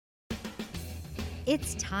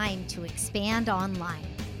It's time to expand online.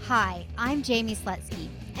 Hi, I'm Jamie Slutsky,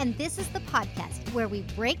 and this is the podcast where we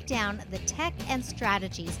break down the tech and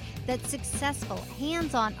strategies that successful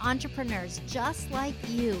hands on entrepreneurs just like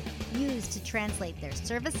you use to translate their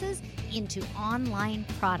services into online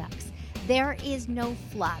products. There is no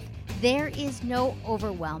fluff, there is no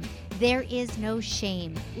overwhelm, there is no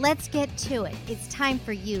shame. Let's get to it. It's time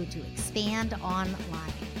for you to expand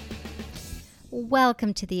online.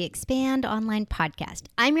 Welcome to the Expand Online Podcast.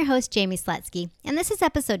 I'm your host, Jamie Slutsky, and this is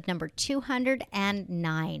episode number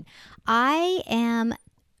 209. I am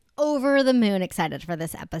over the moon excited for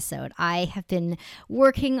this episode. I have been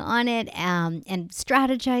working on it and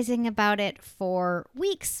strategizing about it for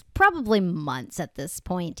weeks, probably months at this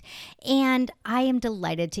point. And I am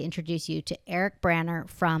delighted to introduce you to Eric Branner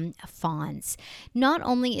from Fonz. Not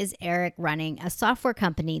only is Eric running a software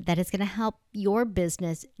company that is going to help your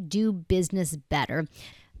business do business better,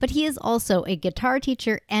 but he is also a guitar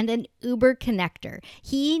teacher and an Uber connector.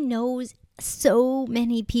 He knows so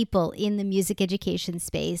many people in the music education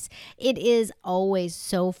space. It is always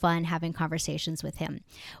so fun having conversations with him.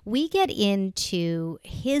 We get into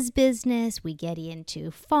his business, we get into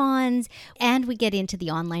Fonz, and we get into the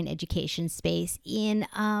online education space in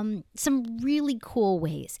some really cool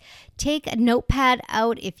ways. Take a notepad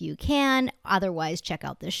out if you can. Otherwise, check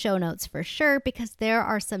out the show notes for sure, because there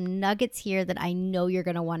are some nuggets here that I know you're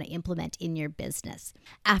going to want to implement in your business.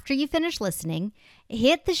 After you finish listening,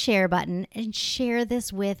 hit the share button and share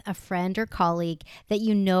this with a friend or colleague that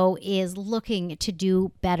you know is looking to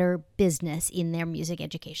do better business in their music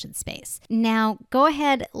education space. Now, go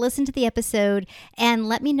ahead, listen to the episode, and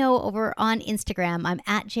let me know over on Instagram. I'm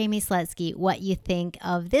at Jamie Slutsky what you think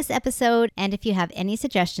of this episode and if you have any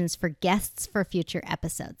suggestions for guests for future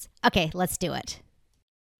episodes. Okay, let's do it.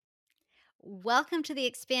 Welcome to the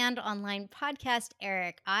Expand Online Podcast,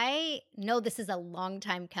 Eric. I know this is a long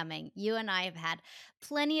time coming. You and I have had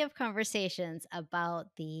plenty of conversations about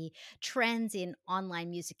the trends in online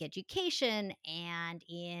music education and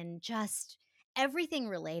in just everything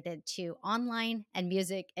related to online and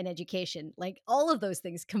music and education, like all of those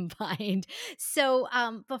things combined. So,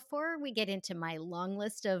 before we get into my long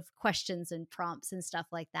list of questions and prompts and stuff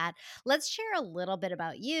like that, let's share a little bit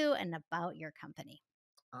about you and about your company.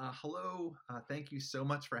 Hello. Thank you so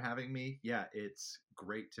much for having me. Yeah, it's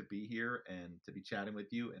great to be here and to be chatting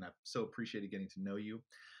with you, and I've so appreciated getting to know you.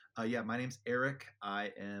 Yeah, my name's Eric.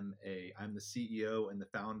 I'm the CEO and the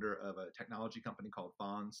founder of a technology company called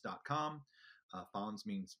Fonz.com. Fonz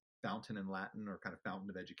means fountain in Latin, or kind of fountain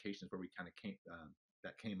of education, is where we kind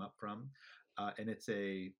of came up from, and it's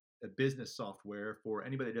a business software for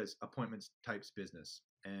anybody that does appointments types business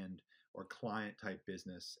and or client type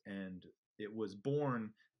business. And it was born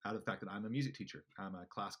out of the fact that I'm a music teacher. I'm a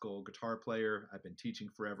classical guitar player. I've been teaching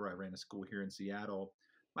forever. I ran a school here in Seattle.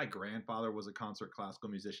 My grandfather was a concert classical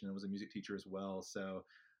musician and was a music teacher as well. So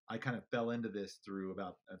I kind of fell into this through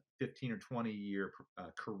about a 15 or 20-year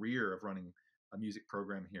career of running a music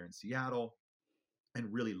program here in Seattle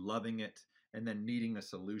and really loving it, and then needing a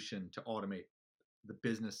solution to automate the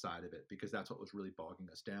business side of it, because that's what was really bogging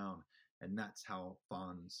us down. And that's how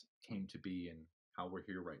Fonz came to be and how we're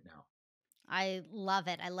here right now. I love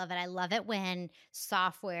it. I love it. I love it when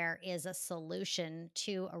software is a solution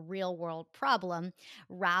to a real world problem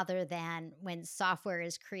rather than when software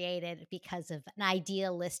is created because of an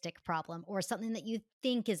idealistic problem or something that you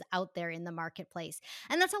think is out there in the marketplace.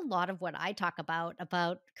 And that's a lot of what I talk about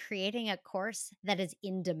creating a course that is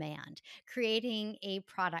in demand, creating a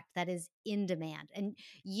product that is in demand. And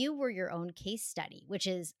you were your own case study, which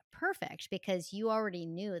is perfect because you already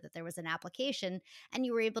knew that there was an application and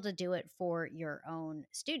you were able to do it for your own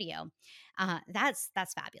studio. That's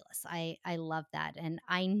fabulous. I love that, and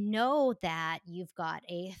I know that you've got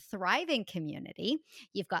a thriving community.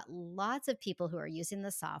 You've got lots of people who are using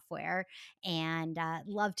the software and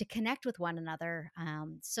love to connect with one another.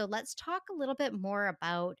 So let's talk a little bit more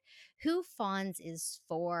about who Fonz is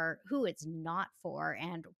for, who it's not for,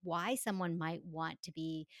 and why someone might want to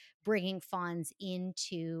be bringing Fonz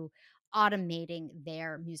into automating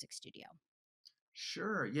their music studio.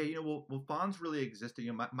 Sure. Yeah. Well, Fonz really existed.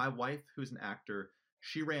 My wife, who's an actor,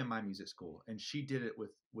 she ran my music school, and she did it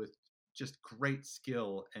with just great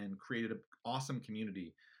skill and created an awesome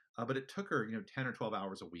community. But it took her, 10 or 12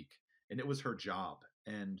 hours a week, and it was her job.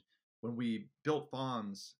 And when we built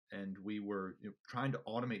Fonz and we were trying to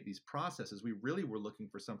automate these processes, we really were looking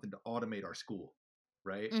for something to automate our school,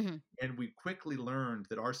 right? Mhm. And we quickly learned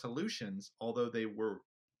that our solutions, although they were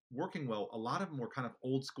working well, a lot of them were kind of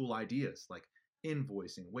old school ideas, like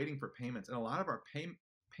invoicing, waiting for payments, and a lot of our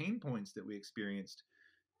pain points that we experienced,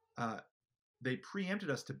 uh, they preempted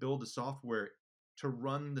us to build the software to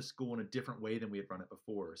run the school in a different way than we had run it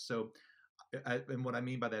before. So, and what I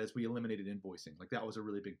mean by that is we eliminated invoicing. Like that was a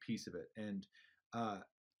really big piece of it. Uh,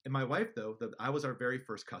 and my wife, though, I was our very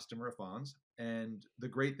first customer of Fonz. And the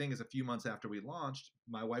great thing is, a few months after we launched,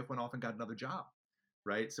 my wife went off and got another job,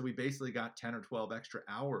 right? So we basically got 10 or 12 extra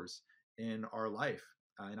hours in our life.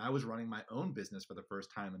 And I was running my own business for the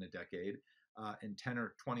first time in a decade in 10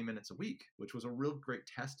 or 20 minutes a week, which was a real great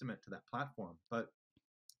testament to that platform. But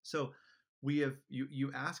so we have,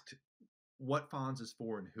 you asked what Fonz is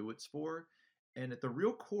for and who it's for. And at the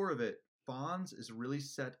real core of it, Fonz is really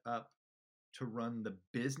set up to run the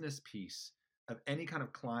business piece of any kind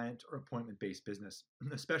of client or appointment based business,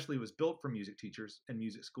 especially was built for music teachers and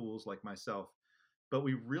music schools like myself. But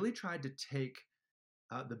we really tried to take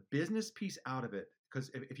the business piece out of it, because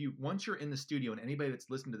if you once you're in the studio, and anybody that's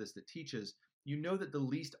listened to this that teaches, you know that the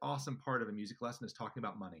least awesome part of a music lesson is talking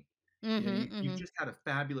about money. You know, you've Mm-hmm. just had a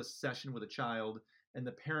fabulous session with a child, and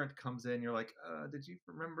the parent comes in, you're like, did you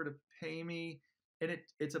remember to pay me? And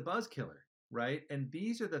it's a buzz killer, right? And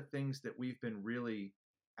these are the things that we've been really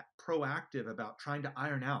proactive about trying to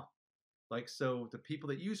iron out. Like, so the people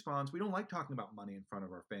that use Fonz, we don't like talking about money in front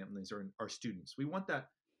of our families or our students. We want that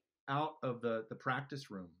out of the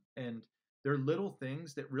practice room. And they're little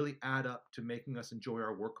things that really add up to making us enjoy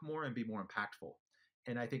our work more and be more impactful.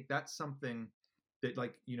 And I think that's something that,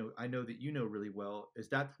 like, I know that really well, is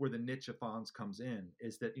that's where the niche of Fonz comes in,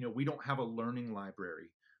 is that, we don't have a learning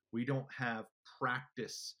library. We don't have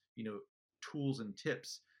practice, tools and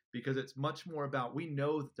tips, because it's much more about, we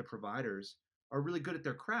know that the providers are really good at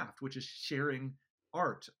their craft, which is sharing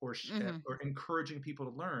art Mm-hmm. or encouraging people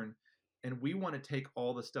to learn. And we want to take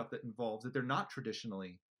all the stuff that involves that they're not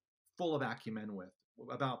traditionally full of acumen with,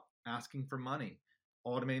 about asking for money,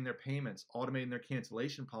 automating their payments, automating their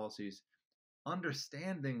cancellation policies,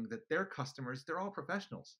 understanding that their customers, they're all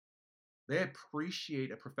professionals. They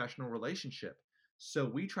appreciate a professional relationship. So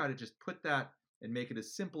we try to just put that and make it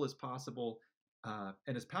as simple as possible,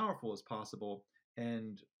 and as powerful as possible.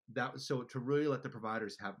 And that was so to really let the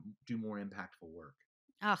providers do more impactful work.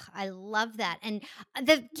 Oh, I love that. And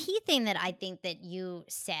the key thing that I think that you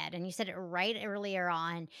said, and you said it right earlier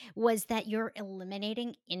on, was that you're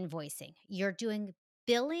eliminating invoicing. You're doing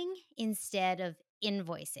billing instead of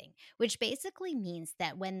invoicing, which basically means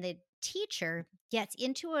that when the teacher gets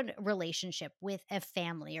into a relationship with a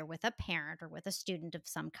family or with a parent or with a student of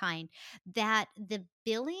some kind, that the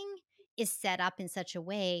billing is set up in such a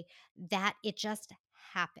way that it just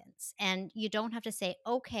happens. And you don't have to say,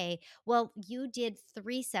 okay, well, you did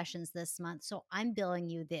 3 sessions this month, so I'm billing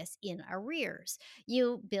you this in arrears.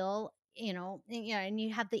 You bill, and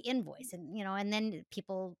you have the invoice and then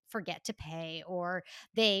people forget to pay, or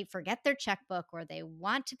they forget their checkbook, or they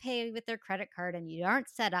want to pay with their credit card and you aren't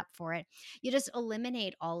set up for it. You just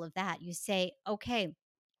eliminate all of that. You say, "Okay,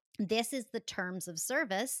 this is the terms of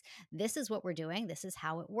service. This is what we're doing. This is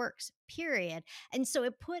how it works, period." And so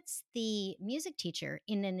it puts the music teacher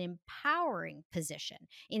in an empowering position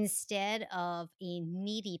instead of a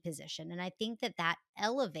needy position. And I think that that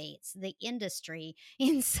elevates the industry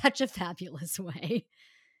in such a fabulous way.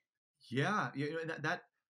 Yeah, and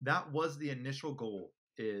that was the initial goal,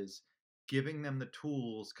 is giving them the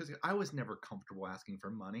tools, because I was never comfortable asking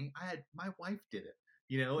for money. My wife did it,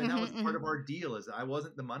 and that Mhm, was part mhm. of our deal, is I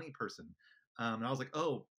wasn't the money person. And I was like,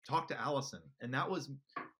 oh, talk to Allison, and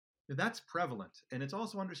that's prevalent, and it's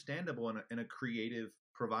also understandable in a creative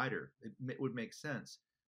provider. It would make sense.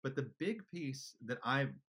 But the big piece that I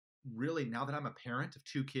really, now that I'm a parent of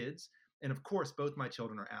two kids, and of course both my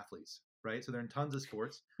children are athletes, right? So they're in tons of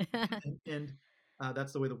sports, and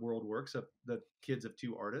that's the way the world works. Of the kids of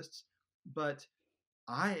two artists, but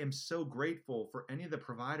I am so grateful for any of the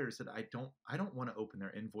providers that I don't want to open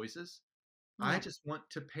their invoices. I Yeah. just want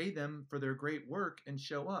to pay them for their great work and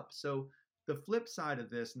show up. So the flip side of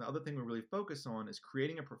this, and the other thing we really focus on, is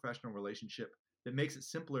creating a professional relationship that makes it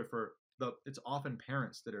simpler for it's often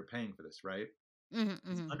parents that are paying for this, right? Mhm,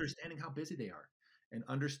 Is mhm. understanding how busy they are, and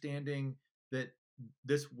understanding that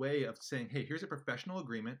this way of saying, hey, here's a professional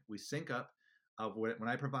agreement, we sync up of when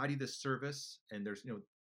I provide you this service, and there's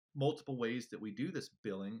multiple ways that we do this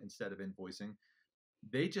billing instead of invoicing.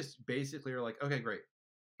 They just basically are like, okay, great.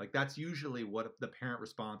 Like, that's usually what the parent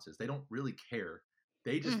response is. They don't really care.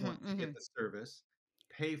 They just Mhm, want to get mhm. the service,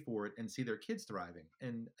 pay for it, and see their kids thriving.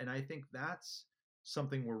 And I think that's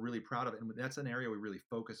something we're really proud of, and that's an area we really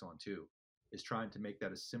focus on too, is trying to make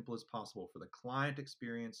that as simple as possible for the client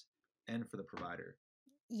experience and for the provider.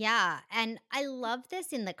 Yeah, and I love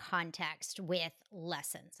this in the context with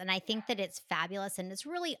lessons. And I think that it's fabulous and it's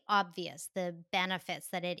really obvious the benefits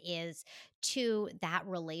that it is to that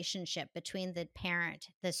relationship between the parent,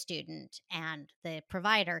 the student, and the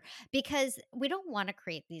provider, because we don't want to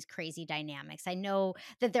create these crazy dynamics. I know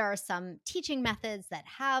that there are some teaching methods that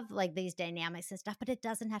have like these dynamics and stuff, but it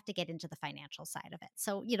doesn't have to get into the financial side of it.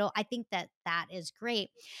 So, I think that that is great.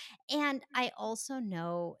 And I also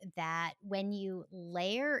know that when you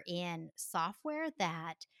layer in software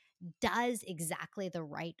that does exactly the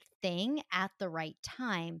right thing at the right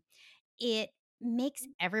time, it makes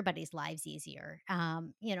everybody's lives easier.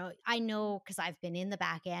 I know because I've been in the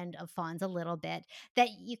back end of Fonz a little bit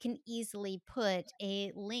that you can easily put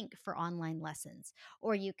a link for online lessons,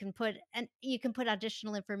 or you can put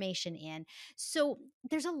additional information in. So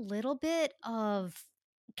there's a little bit of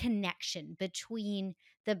connection between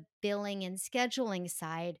the billing and scheduling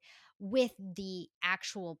side with the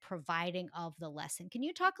actual providing of the lesson. Can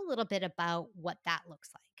you talk a little bit about what that looks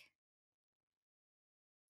like?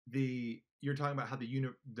 You're talking about how the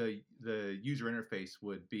user interface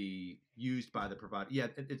would be used by the provider. Yeah,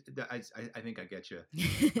 I think I get you.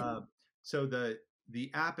 Um, so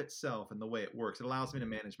the app itself and the way it works, it allows me to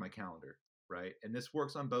manage my calendar, right? And this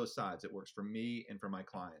works on both sides. It works for me and for my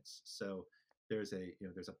clients. So there's a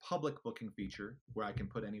public booking feature where I can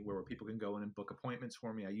put anywhere where people can go in and book appointments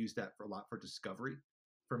for me. I use that for a lot for discovery,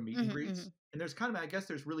 for meet and Mhm, greets. mhm, And there's I guess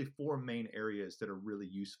there's really four main areas that are really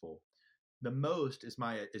useful. The most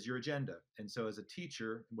is your agenda. And so as a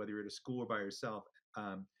teacher, whether you're at a school or by yourself,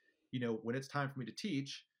 um, when it's time for me to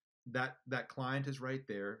teach, that client is right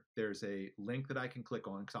there. There's a link that I can click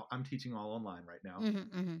on because I'm teaching all online right now. mhm,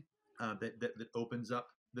 mhm, That opens up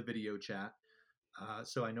the video chat,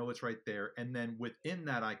 so I know it's right there. And then within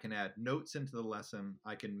that, I can add notes into the lesson.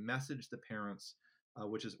 I can message the parents,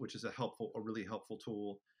 which is a really helpful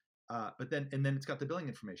tool. But then it's got the billing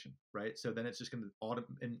information, right? So then it's just going to auto.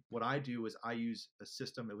 And what I do is I use a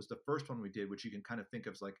system. It was the first one we did, which you can kind of think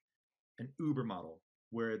of as like an Uber model,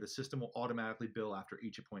 where the system will automatically bill after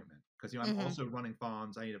each appointment. Because I'm mhm, also running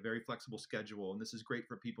Fonz. I need a very flexible schedule, and this is great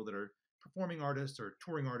for people that are performing artists or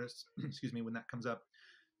touring artists. Excuse me, when that comes up.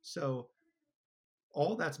 So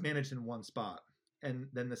all that's managed in one spot. And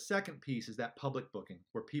then the second piece is that public booking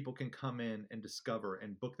where people can come in and discover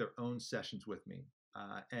and book their own sessions with me,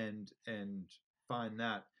 and find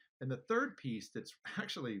that. And the third piece that's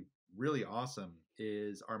actually really awesome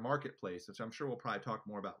is our marketplace, which I'm sure we'll probably talk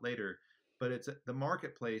more about later. But the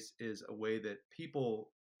marketplace is a way that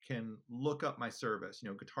people can look up my service,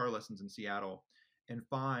 guitar lessons in Seattle, and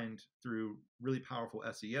find through really powerful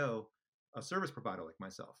SEO a service provider like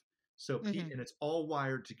myself. mhm, And it's all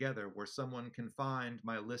wired together where someone can find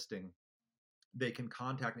my listing, they can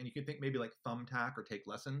contact me. And you can think maybe like Thumbtack or Take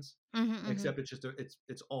Lessons, mhm, mhm, except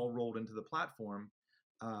it's all rolled into the platform,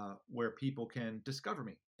 where people can discover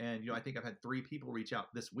me. And I think I've had 3 people reach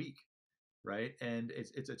out this week, right? And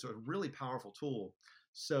it's a really powerful tool.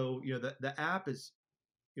 So the app is,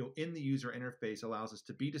 in the user interface, allows us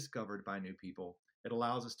to be discovered by new people. It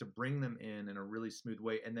allows us to bring them in a really smooth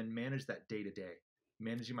way, and then manage that day to day,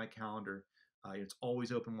 managing my calendar. It's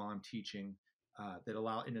always open while I'm teaching.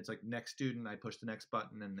 And it's like next student, I push the next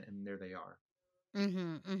button, and there they are.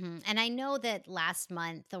 mhm, mhm. And I know that last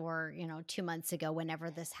month or 2 months ago,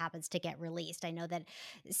 whenever this happens to get released, I know that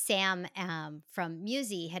Sam from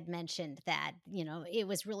Musi had mentioned that it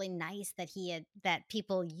was really nice that that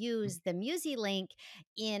people use the Musi link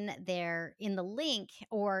in the link,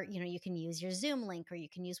 or you can use your Zoom link, or you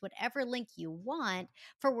can use whatever link you want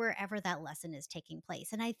for wherever that lesson is taking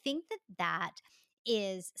place. And I think that that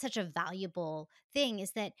is such a valuable thing,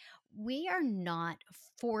 is that we are not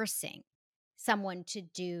forcing someone to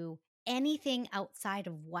do anything outside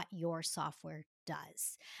of what your software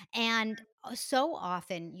does. And so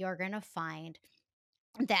often you're going to find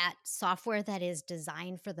that software that is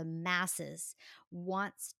designed for the masses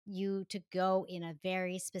wants you to go in a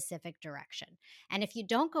very specific direction. And if you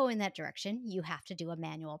don't go in that direction, you have to do a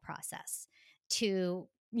manual process to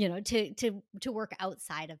work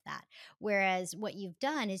outside of that. Whereas what you've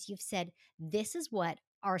done is you've said, this is what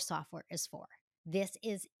our software is for. This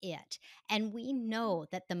is it. And we know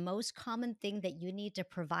that the most common thing that you need to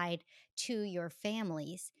provide to your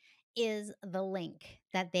families is the link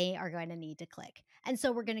that they are going to need to click. And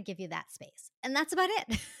so we're going to give you that space. And that's about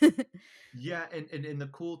it. Yeah,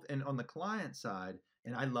 and on the client side,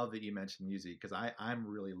 and I love that you mentioned music because I'm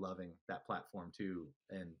really loving that platform too.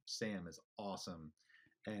 And Sam is awesome,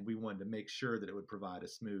 and we wanted to make sure that it would provide a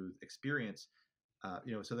smooth experience. So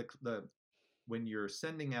the when you're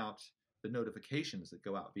sending out the notifications that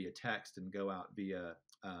go out via text and go out via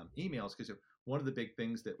emails, because one of the big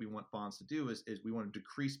things that we want bonds to do is we want to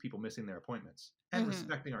decrease people missing their appointments and Hmm.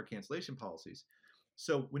 respecting our cancellation policies.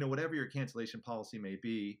 So, whatever your cancellation policy may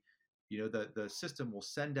be, the system will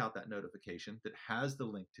send out that notification that has the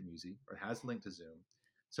link to Musi or has the link to Zoom.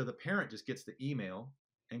 So the parent just gets the email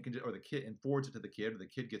and can, or the kid, and forwards it to the kid, or the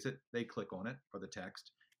kid gets it, they click on it or the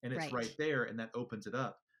text, and it's right Right. there, and that opens it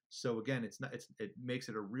up. So again, it makes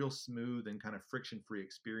it a real smooth and kind of friction-free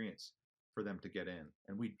experience for them to get in.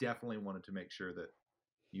 And we definitely wanted to make sure that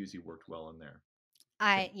Yuzi worked well in there.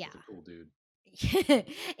 Sam Yeah. was a cool dude.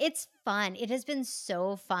 It's fun. It has been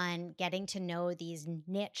so fun getting to know these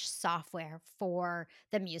niche software for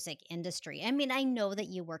the music industry. I mean, I know that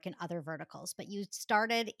you work in other verticals, but you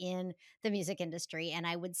started in the music industry, and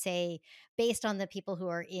I would say, based on the people who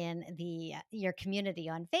are in the your community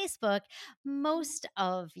on Facebook, most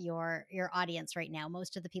of your audience right now,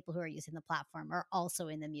 most of the people who are using the platform are also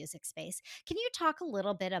in the music space. Can you talk a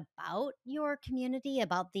little bit about your community,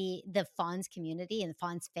 about the Fonz community and the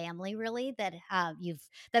Fonz family, really, that you've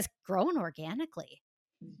that's grown organically?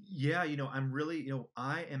 Yeah, I'm really,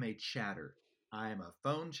 I am a chatter. I am a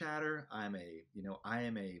phone chatter. I am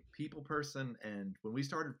a people person. And when we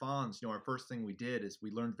started Fonz, our first thing we did is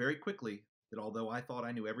we learned very quickly that although I thought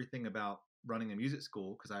I knew everything about running a music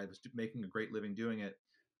school because I was making a great living doing it,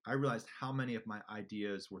 I realized how many of my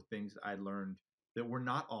ideas were things that I learned that were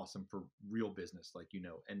not awesome for real business, like,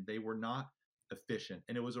 and they were not efficient.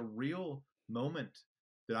 And it was a real moment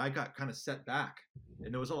that I got kind of set back,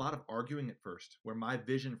 and there was a lot of arguing at first where my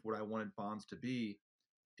vision for what I wanted bonds to be,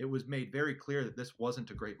 it was made very clear that this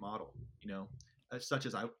wasn't a great model, such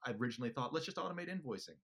as I originally thought, let's just automate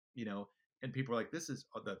invoicing, you know, and people are like, this is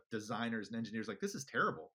the designers and engineers like, this is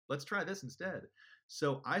terrible. Let's try this instead.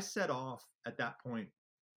 So I set off at that point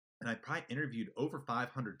and I probably interviewed over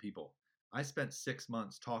 500 people. I spent 6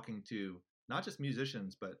 months talking to not just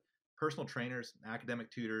musicians, but personal trainers, academic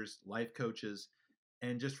tutors, life coaches,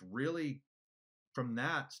 and just really from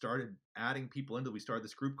that started adding people into. We started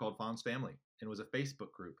this group called Fonz Family, and it was a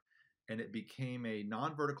Facebook group, and it became a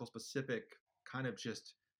non-vertical specific kind of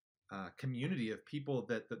just community of people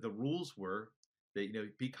that the rules were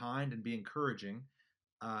that be kind and be encouraging,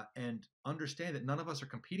 and understand that none of us are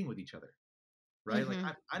competing with each other, right? Like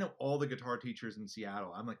Mhm. I know all the guitar teachers in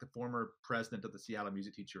Seattle. I'm like the former president of the Seattle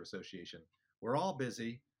Music Teacher Association. We're all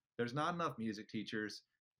busy. There's not enough music teachers.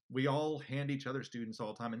 We all hand each other students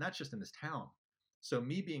all the time, and that's just in this town. So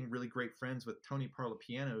me being really great friends with Tony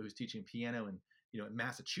Parlapiano, who's teaching piano in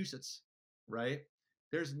Massachusetts, right?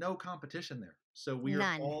 There's no competition there. So we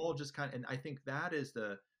are None. all just kind of, and I think that is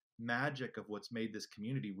the magic of what's made this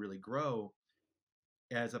community really grow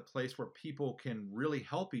as a place where people can really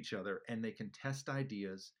help each other and they can test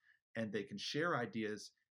ideas and they can share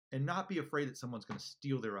ideas and not be afraid that someone's going to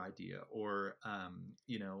steal their idea or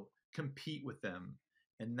compete with them.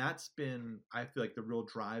 And that's been, I feel like, the real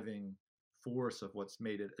driving force of what's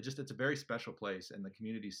made it just, it's a very special place, and the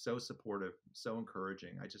community's so supportive, so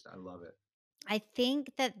encouraging. I love it. I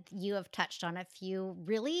think that you have touched on a few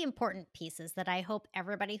really important pieces that I hope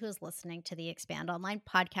everybody who's listening to the Expand Online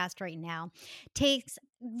podcast right now takes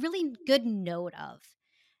really good note of.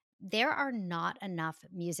 There are not enough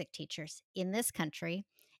music teachers in this country,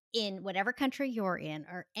 in whatever country you're in,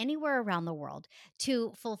 or anywhere around the world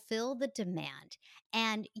to fulfill the demand.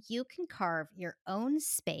 And you can carve your own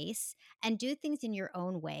space and do things in your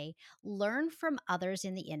own way, learn from others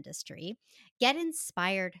in the industry, get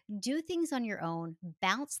inspired, do things on your own,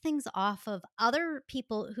 bounce things off of other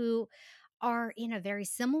people who are in a very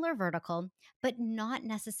similar vertical, but not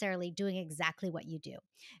necessarily doing exactly what you do.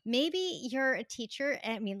 Maybe you're a teacher.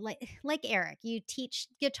 I mean, like Eric, you teach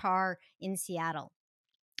guitar in Seattle.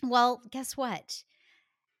 Well, guess what?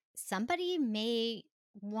 Somebody may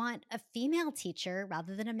want a female teacher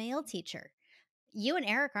rather than a male teacher. You and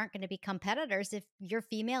Eric aren't going to be competitors if you're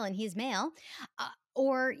female and he's male.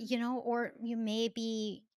 Or you may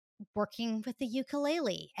be working with the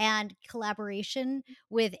ukulele and collaboration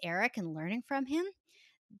with Eric and learning from him.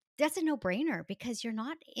 That's a no-brainer because you're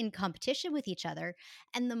not in competition with each other,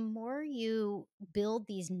 and the more you build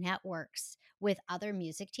these networks with other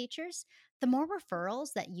music teachers, the more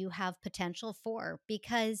referrals that you have potential for,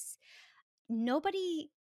 because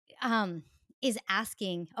nobody um is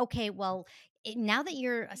asking, okay, well, now that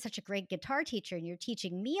you're such a great guitar teacher and you're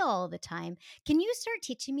teaching me all the time, can you start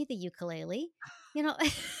teaching me the ukulele, you know?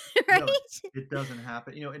 No, Right. it doesn't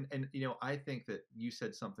happen. And I think that you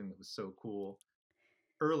said something that was so cool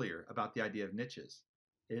earlier about the idea of niches,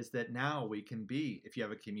 is that now we can be, if you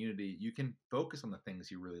have a community, you can focus on the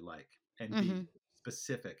things you really like and be Hmm.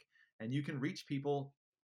 specific, and you can reach people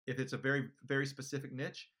if it's a very very specific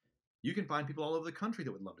niche. you can find people all over the country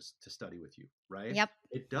that would love to study with you, right? Yep.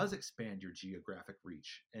 It does expand your geographic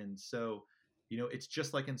reach. And so, it's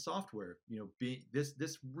just like in software,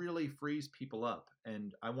 this really frees people up.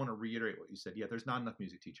 And I want to reiterate what you said. Yeah, there's not enough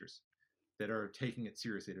music teachers that are taking it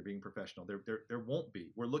seriously. They're being professional. There won't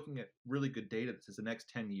be. We're looking at really good data that says the next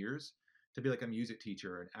 10 years to be like a music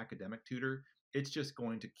teacher or an academic tutor, it's just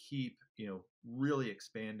going to keep, really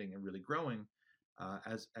expanding and really growing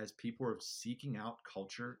as people are seeking out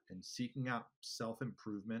culture and seeking out self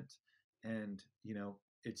improvement, and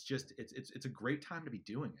it's a great time to be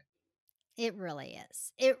doing it. It really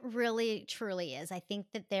is. It really, truly is. I think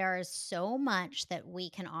that there is so much that we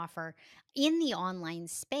can offer in the online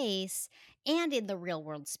space and in the real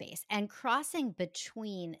world space. And crossing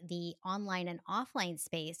between the online and offline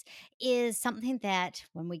space is something that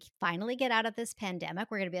when we finally get out of this pandemic,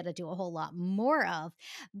 we're going to be able to do a whole lot more of.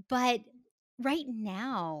 But right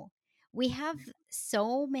now, we have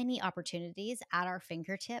so many opportunities at our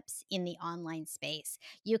fingertips in the online space.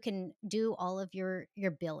 You can do all of your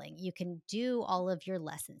billing, you can do all of your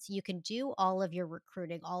lessons, you can do all of your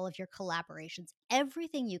recruiting, all of your collaborations,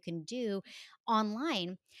 everything you can do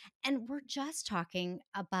online. And we're just talking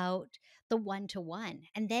about the one to one.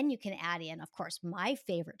 And then you can add in, of course, my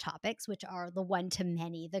favorite topics, which are the one to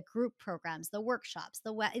many, the group programs, the workshops,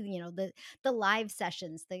 the live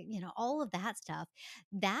sessions, all of that stuff.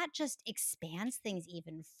 That just expands things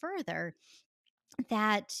even further,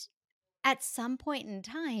 that at some point in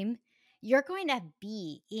time, you're going to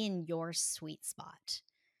be in your sweet spot.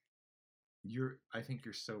 I think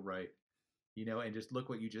you're so right. And just look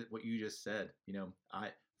what you just said.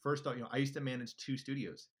 I first off, I used to manage two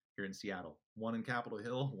studios here in Seattle, one in Capitol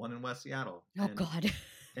Hill, one in West Seattle, Oh God,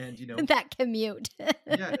 and that commute.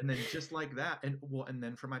 yeah, and then just like that, and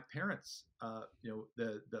then for my parents,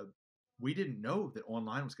 the we didn't know that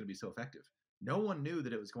online was going to be so effective. No one knew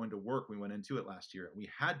that it was going to work. We went into it last year, and we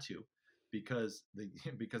had to because the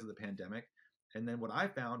because of the pandemic. And then what I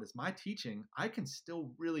found is my teaching, I can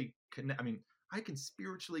still really connect. I mean, I can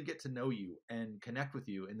spiritually get to know you and connect with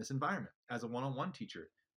you in this environment as a one-on-one teacher.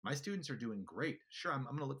 My students are doing great. Sure, I'm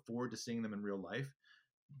going to look forward to seeing them in real life,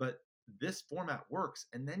 but this format works.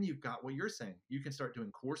 And then you've got what you're saying. You can start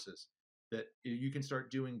doing courses, that you can start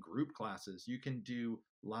doing group classes, you can do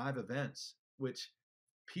live events, which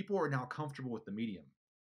people are now comfortable with the medium,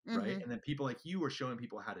 right? Hmm. And then people like you are showing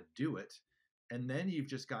people how to do it. And then you've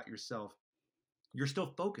just got yourself, you're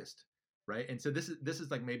still focused, right? And so this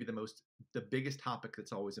is like maybe the biggest topic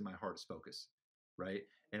that's always in my heart is focus, right?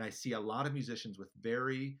 And I see a lot of musicians with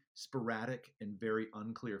very sporadic and very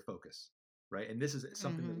unclear focus, right? And this is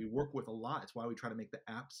something that Hmm. we work with a lot. It's why we try to make the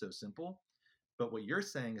app so simple. But what you're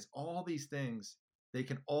saying is all these things, they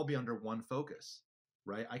can all be under one focus,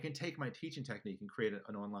 right? I can take my teaching technique and create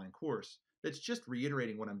an online course that's just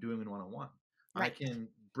reiterating what I'm doing in one-on-one. I Right. can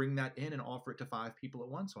bring that in and offer it to 5 people at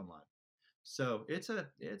once online. So it's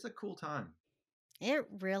a cool time. It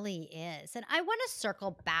really is. And I want to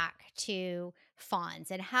circle back to fawns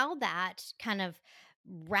and how that kind of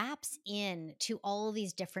wraps in to all of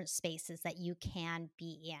these different spaces that you can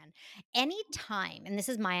be in. Anytime, and this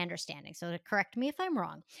is my understanding, so correct me if I'm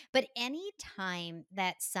wrong, but anytime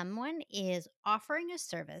that someone is offering a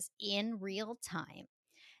service in real time,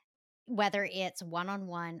 whether it's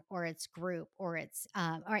one-on-one or it's group or it's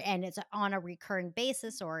on a recurring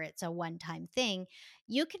basis or it's a one-time thing,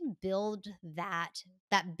 you can build that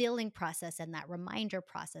billing process and that reminder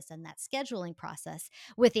process and that scheduling process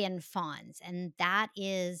within Fonz, and that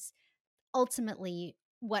is ultimately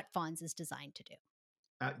what Fonz is designed to do.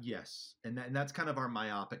 Yes, and that's kind of our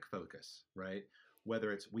myopic focus, right?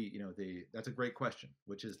 Whether it's that's a great question,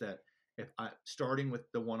 which is that if I starting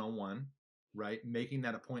with the one-on-one, right, making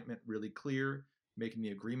that appointment really clear, making the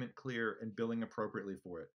agreement clear, and billing appropriately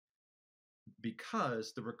for it,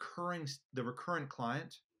 because the recurrent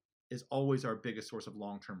client is always our biggest source of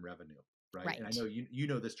long-term revenue, right? And I know Right. you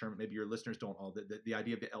know this term, maybe your listeners don't all, the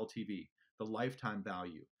idea of the LTV, the lifetime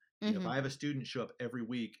value. If Mhm. I have a student show up every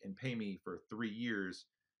week and pay me for 3 years,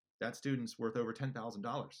 that student's worth over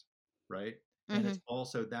 $10,000, right? And it's Mhm.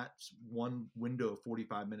 also that's one window of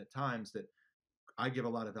 45-minute times that I give a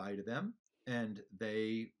lot of value to them, and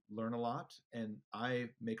they learn a lot, and I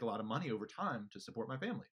make a lot of money over time to support my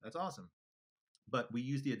family. That's awesome. But we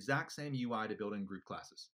use the exact same UI to build in group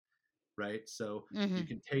classes, right? So you Mhm.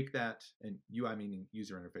 can take that, and UI meaning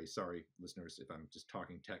user interface. Sorry, listeners, if I'm just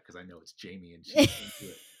talking tech because I know it's Jamie and she's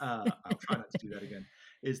into it. I'll try not to do that again.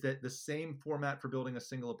 Is that the same format for building a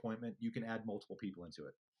single appointment? You can add multiple people into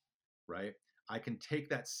it, right? I can take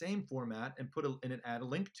that same format and add a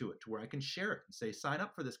link to it to where I can share it and say, sign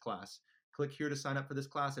up for this class. Click here to sign up for this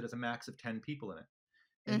class. It has a max of 10 people in it.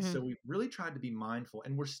 And Mm-hmm. so we really tried to be mindful,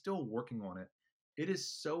 and we're still working on it. It is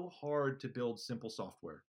so hard to build simple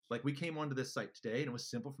software. Like, we came onto this site today and it was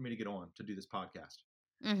simple for me to get on to do this podcast.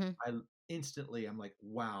 Mm-hmm. I instantly, I'm like,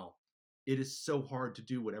 wow, it is so hard to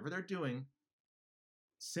do whatever they're doing.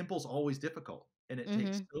 Simple's always difficult, and it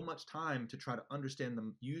takes Mm-hmm. so much time to try to understand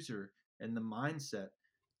the user and the mindset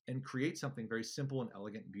and create something very simple and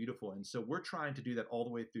elegant and beautiful. And so we're trying to do that all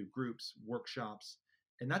the way through groups, workshops,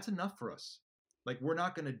 and that's enough for us. Like, we're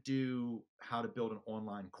not going to do how to build an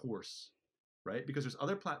online course, right? Because there's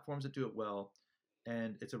other platforms that do it well,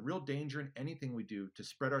 and it's a real danger in anything we do to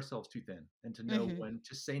spread ourselves too thin and to know Mm-hmm. when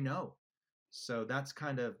to say no. So that's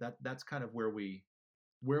kind of where we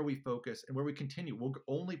focus and where we continue. We'll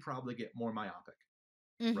only probably get more myopic,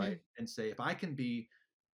 right? Mm-hmm. And say, if I can be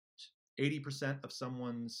 80% of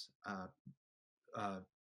someone's uh,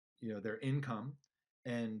 their income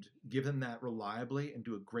and give them that reliably and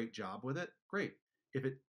do a great job with it, great. If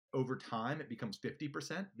it over time it becomes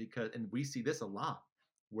 50%, because and we see this a lot,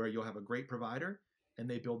 where you'll have a great provider and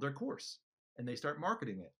they build their course and they start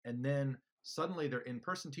marketing it, and then suddenly their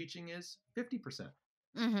in-person teaching is 50%.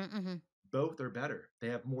 Mm-hmm. Mm-hmm. Both are better. They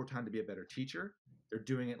have more time to be a better teacher. They're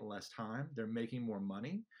doing it in less time. They're making more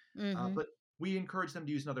money. Mm-hmm. But we encourage them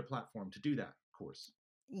to use another platform to do that course,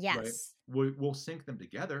 right? Yes. We'll sync them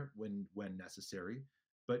together when necessary,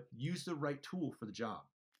 but use the right tool for the job.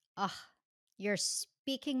 Ugh, you're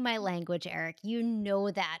speaking my language, Eric. You know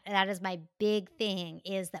that. That is my big thing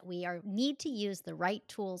is that we are need to use the right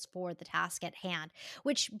tools for the task at hand,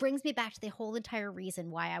 which brings me back to the whole entire reason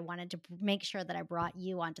why I wanted to make sure that I brought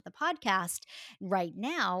you onto the podcast right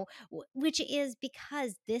now, which is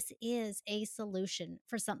because this is a solution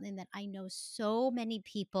for something that I know so many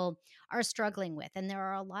people are struggling with. And there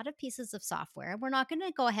are a lot of pieces of software, and we're not going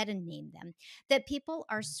to go ahead and name them, that people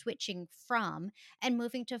are switching from and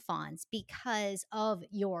moving to fawns because of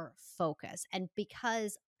your focus and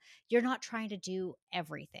because you're not trying to do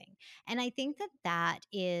everything. And I think that that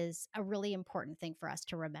is a really important thing for us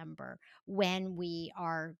to remember when we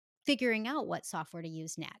are figuring out what software to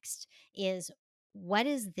use next is what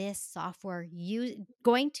is this software you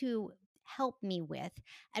going to help me with,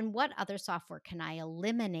 and what other software can I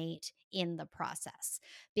eliminate in the process?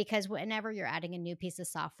 Because whenever you're adding a new piece of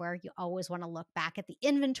software, you always want to look back at the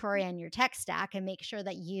inventory on your tech stack and make sure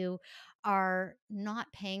that you are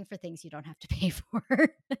not paying for things you don't have to pay for.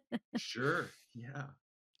 Sure. Yeah.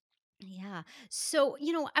 Yeah. So,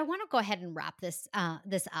 I want to go ahead and wrap this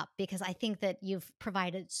up because I think that you've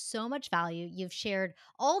provided so much value. You've shared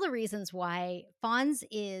all the reasons why Fonz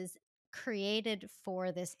is created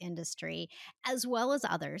for this industry as well as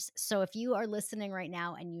others. So, if you are listening right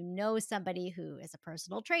now and you know somebody who is a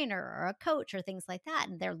personal trainer or a coach or things like that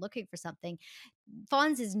and they're looking for something,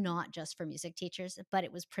 Fonz is not just for music teachers, but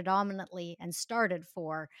it was predominantly and started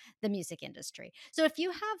for the music industry. So, if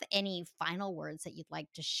you have any final words that you'd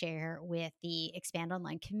like to share with the Expand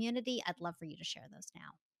Online community, I'd love for you to share those now.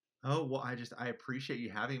 Oh, well, I appreciate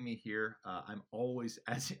you having me here. I'm always,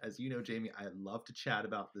 as you know, Jamie, I love to chat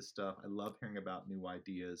about this stuff. I love hearing about new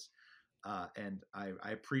ideas. And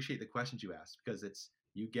I appreciate the questions you asked, because it's,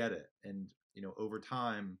 you get it. And, over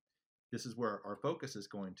time, this is where our focus is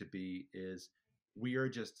going to be, is we are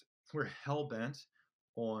just, we're hell bent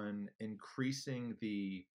on increasing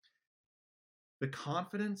the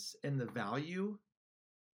confidence and the value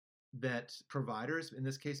that providers, in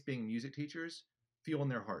this case being music teachers, feel in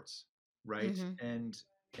their hearts, right? Mm-hmm.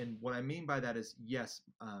 And what I mean by that is, yes,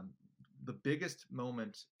 the biggest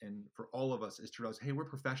moment and for all of us is to realize, hey, we're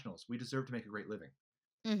professionals. We deserve to make a great living.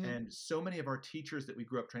 Mm-hmm. And so many of our teachers that we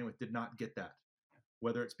grew up training with did not get that,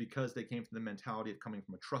 whether it's because they came from the mentality of coming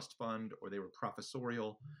from a trust fund or they were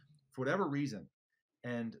professorial, for whatever reason.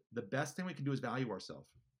 And the best thing we can do is value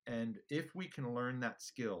ourselves. And if we can learn that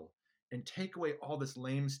skill and take away all this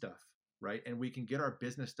lame stuff, right? And we can get our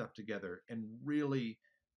business stuff together and really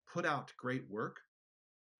put out great work,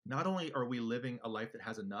 not only are we living a life that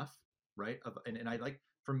has enough, right? And I like,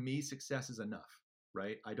 for me, success is enough,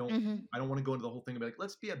 right? Mm-hmm. I don't want to go into the whole thing and be like,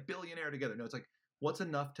 let's be a billionaire together. No, it's like, what's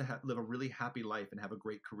enough to live a really happy life and have a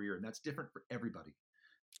great career? And that's different for everybody.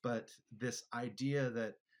 But this idea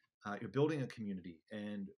that you're building a community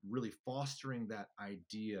and really fostering that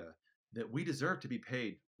idea that we deserve to be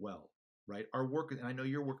paid well, right? Our work, and I know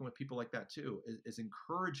you're working with people like that too, is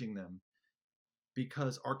encouraging them,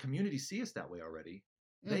 because our community see us that way already.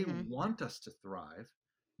 They Mm-hmm. want us to thrive.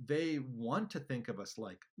 They want to think of us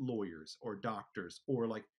like lawyers or doctors, or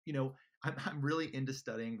like, I'm really into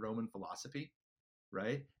studying Roman philosophy,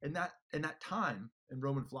 right? And that time in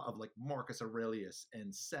Roman of like Marcus Aurelius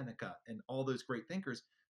and Seneca and all those great thinkers,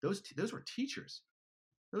 those were teachers.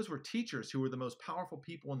 those were teachers who were the most powerful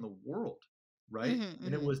people in the world, right? Hmm.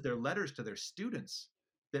 And it Hmm. was their letters to their students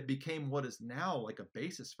that became what is now like a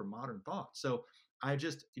basis for modern thought. So I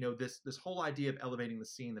just, this whole idea of elevating the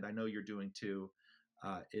scene that I know you're doing too,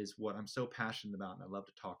 is what I'm so passionate about and I love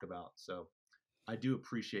to talk about. So I do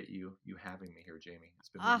appreciate you having me here, Jamie. It's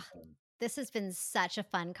been really Ah, fun. this has been such a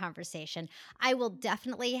fun conversation. I will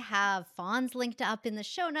definitely have Fawn's linked up in the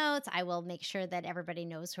show notes. I will make sure that everybody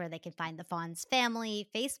knows where they can find the Fawn's family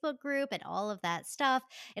Facebook group and all of that stuff.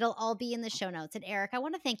 It'll all be in the show notes. And Eric, I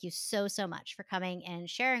want to thank you so, so much for coming and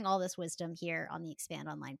sharing all this wisdom here on the Expand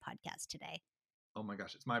Online podcast today. Oh my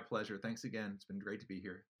gosh, it's my pleasure. Thanks again. It's been great to be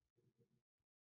here.